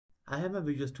I have my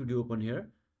Visual Studio open here.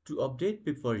 To update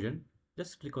pip version,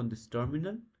 just click on this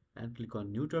terminal and click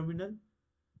on new terminal,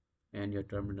 and your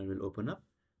terminal will open up.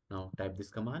 Now type this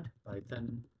command,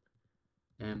 python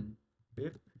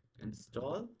pip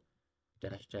install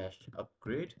 --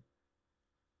 upgrade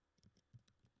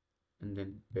and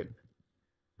then pip.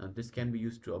 Now this can be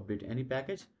used to update any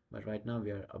package, but right now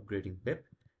we are upgrading pip.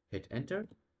 Hit enter,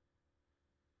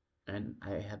 and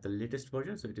I have the latest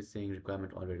version, so it is saying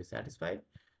requirement already satisfied.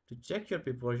 To check your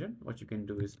pip version, what you can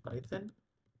do is python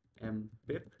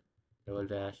pip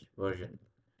 -- version.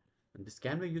 And this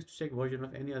can be used to check version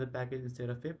of any other package instead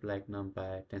of pip, like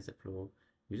numpy, tensorflow.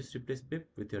 You just replace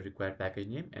pip with your required package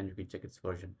name and you can check its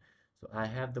version. So I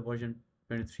have the version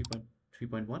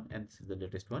 23.3.1 and this is the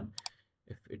latest one.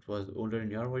 If it was older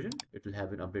in your version, it will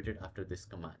have been updated after this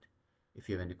command. If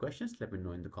you have any questions, let me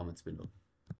know in the comments below.